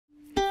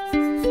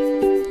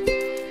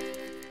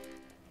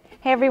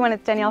Hey everyone,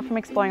 it's Danielle from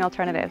Exploring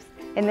Alternatives.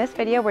 In this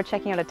video, we're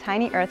checking out a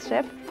tiny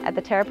Earthship at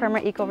the Terra Firma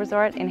Eco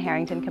Resort in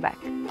Harrington, Quebec.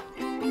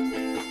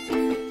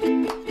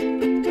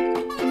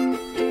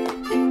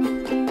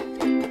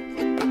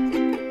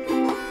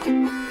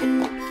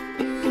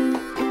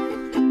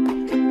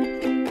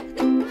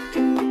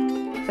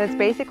 So it's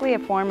basically a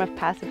form of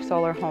passive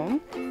solar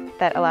home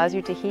that allows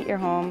you to heat your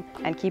home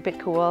and keep it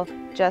cool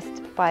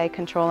just by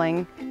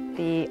controlling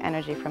the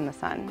energy from the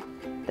sun.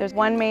 There's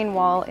one main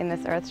wall in this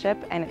Earthship,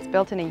 and it's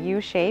built in a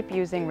U shape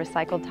using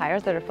recycled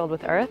tires that are filled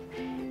with earth.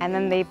 And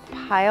then they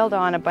piled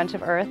on a bunch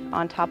of earth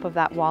on top of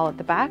that wall at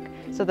the back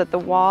so that the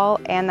wall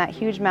and that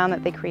huge mound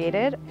that they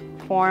created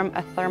form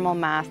a thermal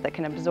mass that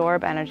can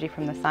absorb energy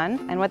from the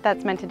sun. And what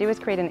that's meant to do is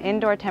create an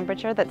indoor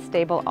temperature that's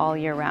stable all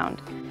year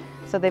round.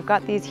 So they've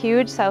got these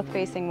huge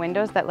south-facing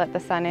windows that let the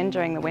sun in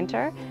during the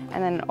winter,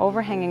 and then an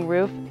overhanging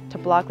roof to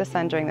block the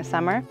sun during the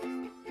summer.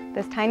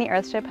 This tiny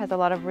Earthship has a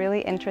lot of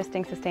really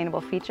interesting sustainable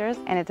features,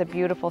 and it's a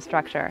beautiful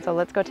structure. So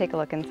let's go take a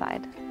look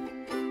inside.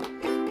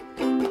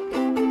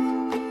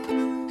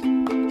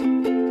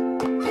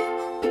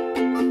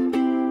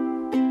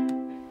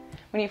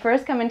 When you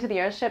first come into the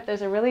Earthship,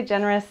 there's a really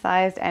generous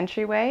sized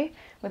entryway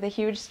with a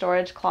huge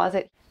storage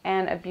closet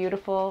and a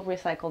beautiful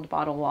recycled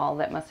bottle wall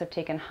that must have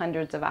taken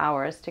hundreds of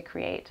hours to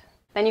create.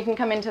 Then you can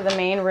come into the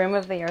main room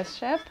of the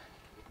Earthship.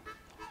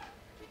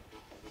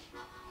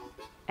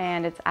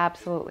 And it's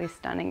absolutely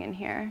stunning in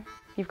here.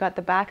 You've got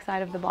the back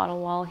side of the bottle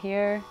wall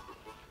here.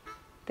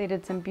 They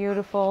did some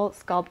beautiful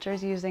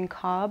sculptures using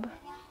cob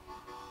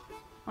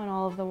on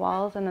all of the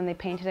walls, and then they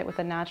painted it with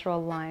a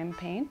natural lime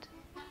paint.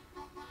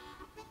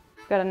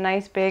 You've got a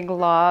nice big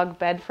log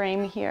bed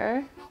frame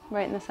here,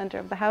 right in the center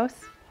of the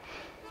house.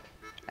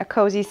 A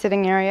cozy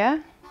sitting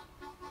area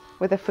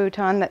with a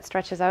futon that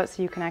stretches out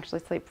so you can actually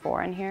sleep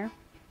four in here.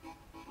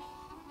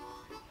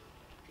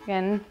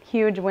 Again,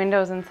 huge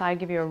windows inside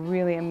give you a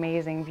really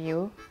amazing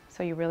view,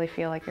 so you really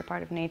feel like you're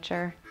part of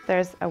nature.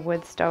 There's a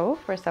wood stove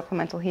for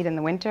supplemental heat in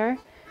the winter.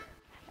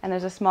 And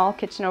there's a small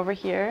kitchen over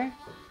here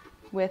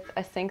with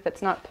a sink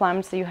that's not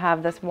plumbed, so you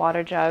have this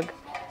water jug.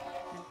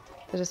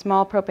 There's a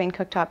small propane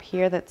cooktop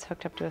here that's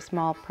hooked up to a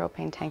small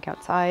propane tank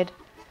outside.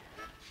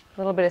 A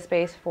little bit of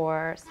space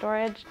for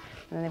storage,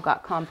 and then they've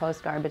got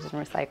compost, garbage, and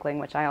recycling,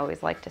 which I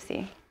always like to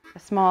see. A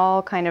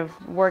small kind of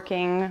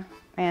working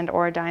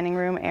and/or dining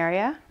room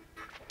area.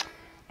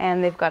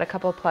 And they've got a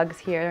couple of plugs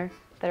here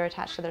that are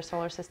attached to their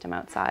solar system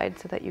outside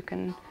so that you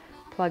can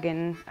plug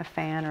in a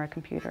fan or a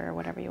computer or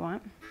whatever you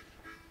want.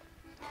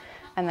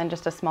 And then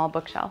just a small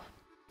bookshelf.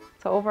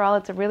 So overall,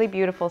 it's a really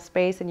beautiful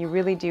space, and you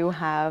really do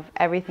have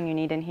everything you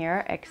need in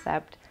here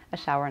except a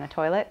shower and a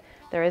toilet.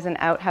 There is an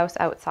outhouse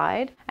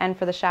outside, and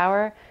for the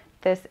shower,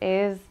 this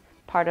is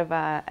part of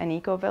an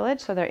eco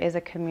village, so there is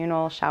a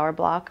communal shower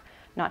block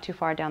not too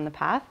far down the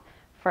path.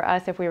 For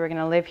us, if we were going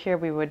to live here,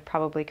 we would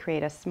probably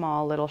create a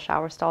small little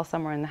shower stall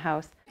somewhere in the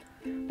house.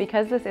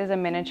 Because this is a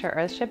miniature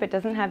Earthship, it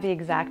doesn't have the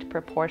exact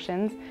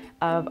proportions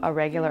of a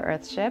regular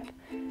Earthship.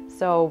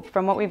 So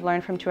from what we've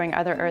learned from touring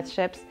other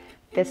Earthships,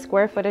 the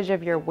square footage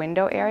of your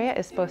window area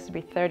is supposed to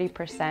be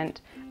 30%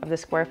 of the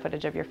square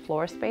footage of your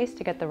floor space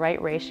to get the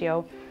right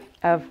ratio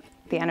of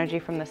the energy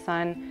from the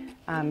sun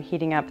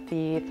heating up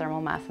the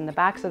thermal mass in the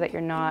back so that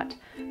you're not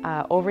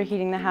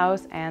overheating the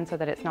house and so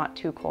that it's not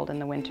too cold in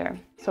the winter.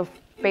 So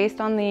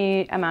based on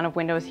the amount of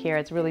windows here,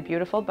 it's really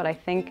beautiful, but I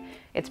think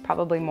it's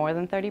probably more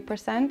than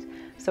 30%.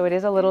 So it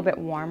is a little bit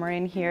warmer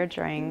in here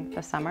during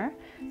the summer.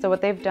 So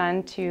what they've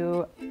done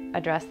to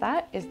address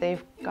that is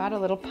they've got a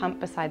little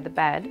pump beside the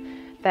bed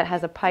that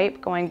has a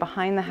pipe going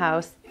behind the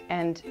house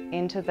and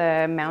into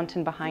the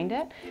mountain behind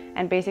it.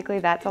 And basically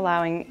that's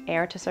allowing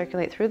air to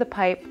circulate through the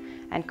pipe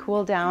and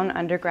cool down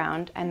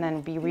underground and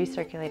then be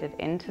recirculated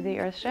into the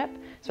Earthship.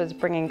 So it's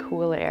bringing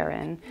cool air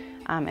in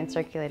and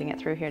circulating it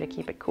through here to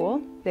keep it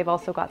cool. They've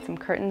also got some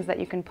curtains that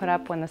you can put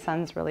up when the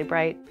sun's really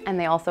bright. And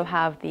they also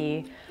have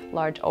the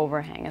large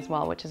overhang as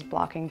well, which is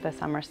blocking the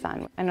summer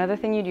sun. Another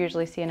thing you'd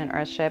usually see in an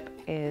Earthship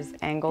is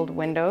angled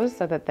windows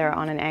so that they're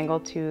on an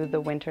angle to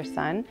the winter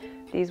sun.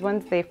 These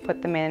ones, they've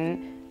put them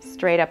in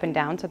straight up and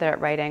down so they're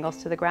at right angles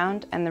to the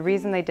ground, and the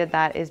reason they did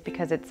that is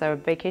because it's a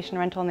vacation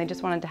rental and they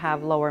just wanted to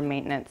have lower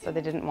maintenance, so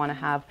they didn't want to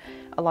have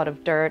a lot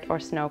of dirt or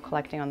snow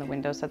collecting on the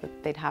windows so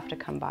that they'd have to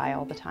come by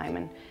all the time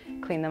and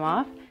clean them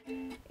off.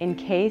 In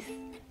case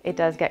it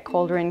does get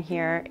colder in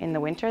here in the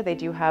winter, they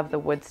do have the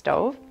wood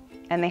stove,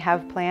 and they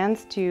have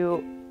plans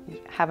to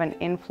have an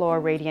in-floor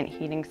radiant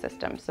heating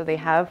system. So they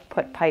have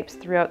put pipes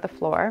throughout the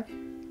floor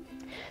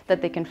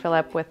that they can fill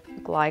up with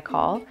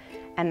glycol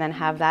and then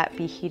have that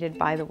be heated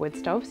by the wood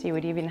stove, so you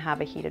would even have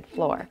a heated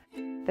floor.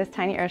 This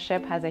tiny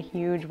Earthship has a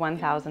huge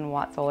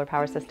 1,000-watt solar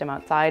power system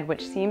outside,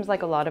 which seems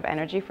like a lot of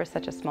energy for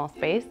such a small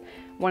space.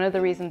 One of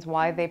the reasons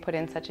why they put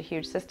in such a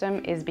huge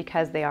system is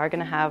because they are going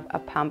to have a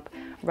pump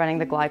running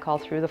the glycol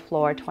through the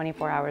floor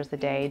 24 hours a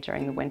day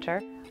during the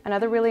winter.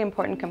 Another really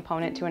important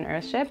component to an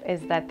Earthship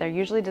is that they're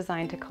usually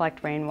designed to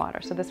collect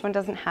rainwater. So this one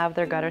doesn't have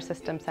their gutter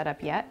system set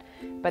up yet,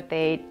 but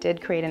they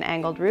did create an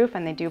angled roof,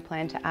 and they do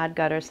plan to add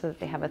gutters so that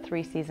they have a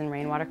 3-season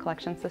rainwater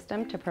collection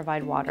system to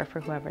provide water for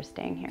whoever's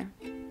staying here.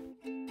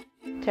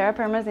 Terra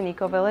Perma is an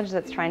eco-village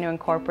that's trying to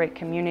incorporate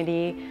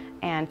community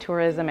and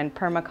tourism and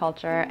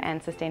permaculture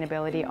and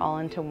sustainability all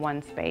into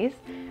one space.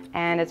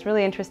 And it's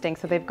really interesting.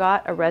 So they've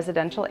got a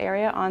residential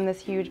area on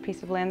this huge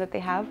piece of land that they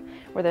have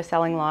where they're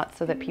selling lots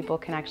so that people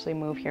can actually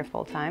move here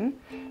full time.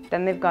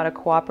 Then they've got a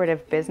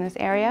cooperative business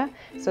area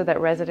so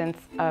that residents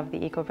of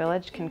the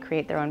eco-village can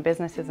create their own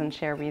businesses and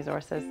share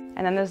resources.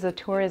 And then there's the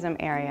tourism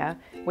area,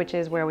 which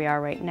is where we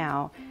are right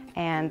now.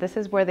 And this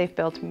is where they've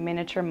built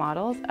miniature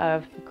models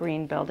of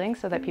green buildings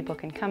so that people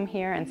can come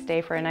here and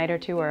stay for a night or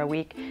two or a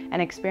week and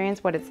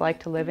experience what it's like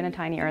to live in a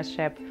tiny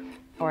Earthship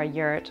or a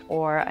yurt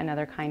or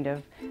another kind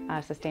of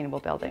sustainable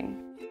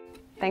building.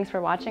 Thanks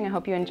for watching. I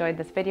hope you enjoyed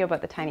this video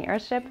about the tiny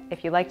Earthship.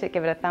 If you liked it,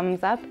 give it a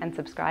thumbs up and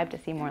subscribe to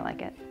see more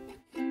like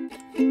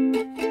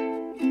it.